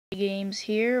TBKGameZ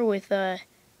here with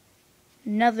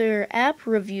another app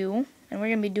review, and we're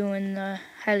going to be doing the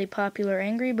highly popular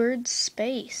Angry Birds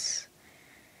Space.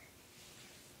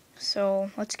 So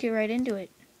let's get right into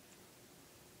it.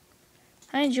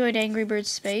 I enjoyed Angry Birds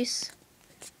Space.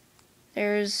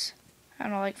 There's, I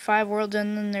don't know, like 5 worlds,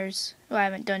 and then there's, well, I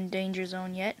haven't done Danger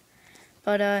Zone yet,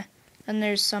 but then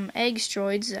there's some egg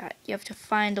droids that you have to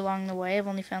find along the way. I've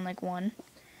only found like one.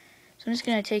 So I'm just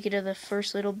going to take you to the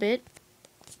first little bit.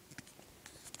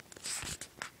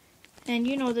 And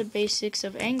you know the basics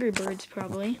of Angry Birds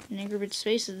probably. And Angry Birds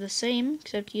Space is the same,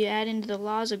 except you add into the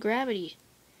laws of gravity.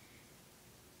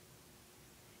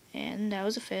 And that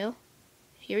was a fail.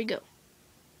 Here we go.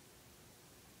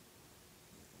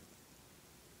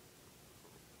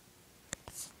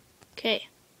 Okay.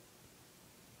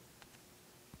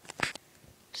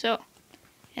 So,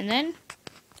 and then,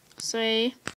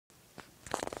 say,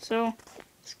 so,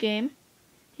 this game,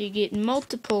 you get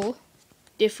multiple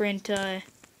different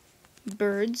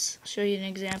birds. I'll show you an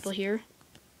example here.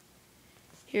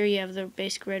 Here you have the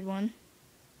basic red one.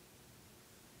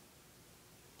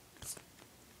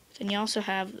 Then you also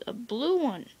have a blue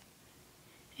one.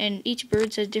 And each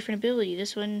bird has different ability.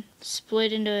 This one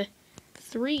split into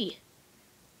 3.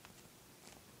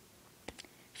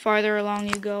 Farther along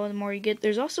you go, the more you get.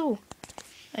 There's also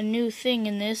a new thing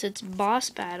in this. It's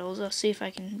boss battles. I'll see if I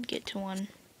can get to one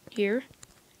here.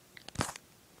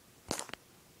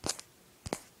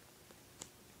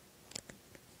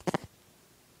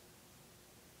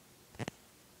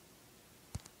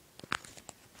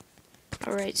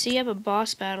 Alright, so you have a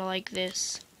boss battle like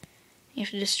this. You have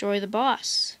to destroy the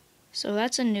boss. So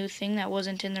that's a new thing that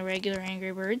wasn't in the regular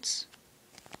Angry Birds.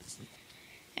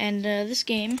 And this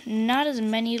game, not as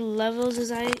many levels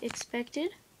as I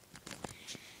expected.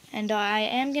 And I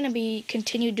am going to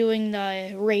continue doing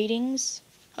the ratings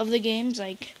of the games,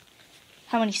 like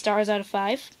how many stars out of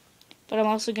 5. But I'm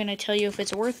also going to tell you if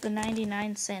it's worth the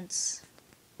 99 cents.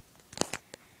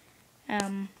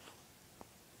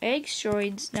 Egg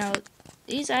droids, now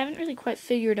these I haven't really quite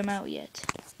figured them out yet.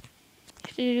 You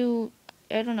have to do,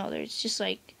 I don't know, there's just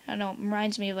like, I don't know, it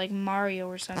reminds me of like Mario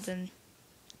or something.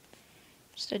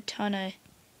 Just a ton of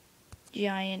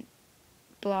giant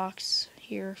blocks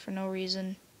here for no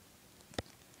reason.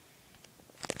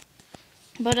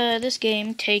 But this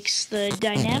game takes the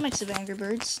dynamics of Angry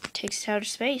Birds, takes it out of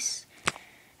space,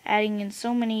 adding in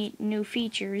so many new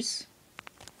features,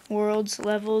 worlds,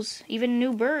 levels, even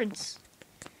new birds,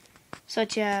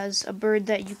 such as a bird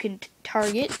that you can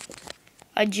target,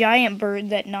 a giant bird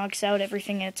that knocks out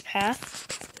everything in its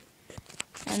path,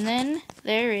 and then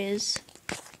there is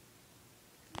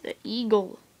the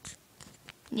eagle.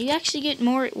 You actually get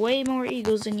way more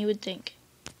eagles than you would think.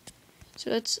 So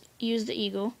let's use the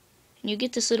eagle, and you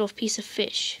get this little piece of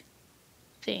fish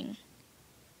thing.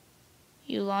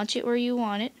 You launch it where you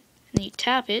want it, and then you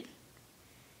tap it.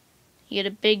 You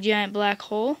get a big giant black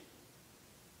hole.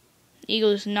 The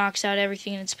eagle just knocks out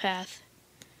everything in its path.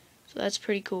 So that's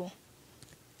pretty cool.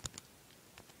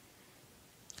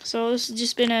 So this has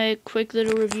just been a quick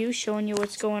little review showing you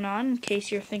what's going on in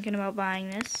case you're thinking about buying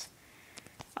this.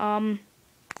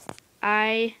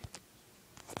 I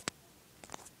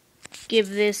give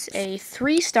this a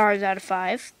 3 stars out of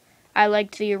 5. I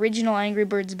liked the original Angry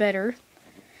Birds better,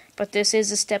 but this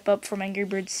is a step up from Angry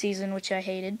Birds Season, which I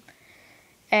hated.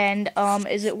 And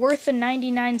is it worth the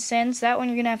 99 cents? That one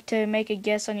you're going to have to make a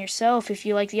guess on yourself if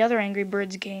you like the other Angry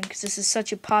Birds game, because this is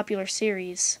such a popular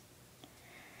series.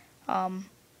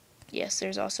 Yes,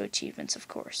 there's also achievements, of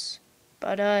course.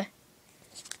 But,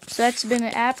 so that's been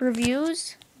the app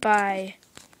reviews by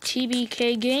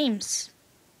TBKGameZ.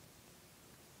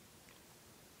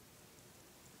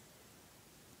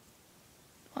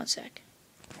 One sec.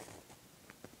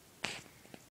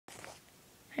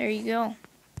 There you go.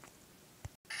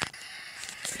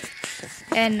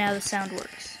 And now the sound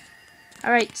works.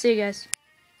 Alright, see you guys.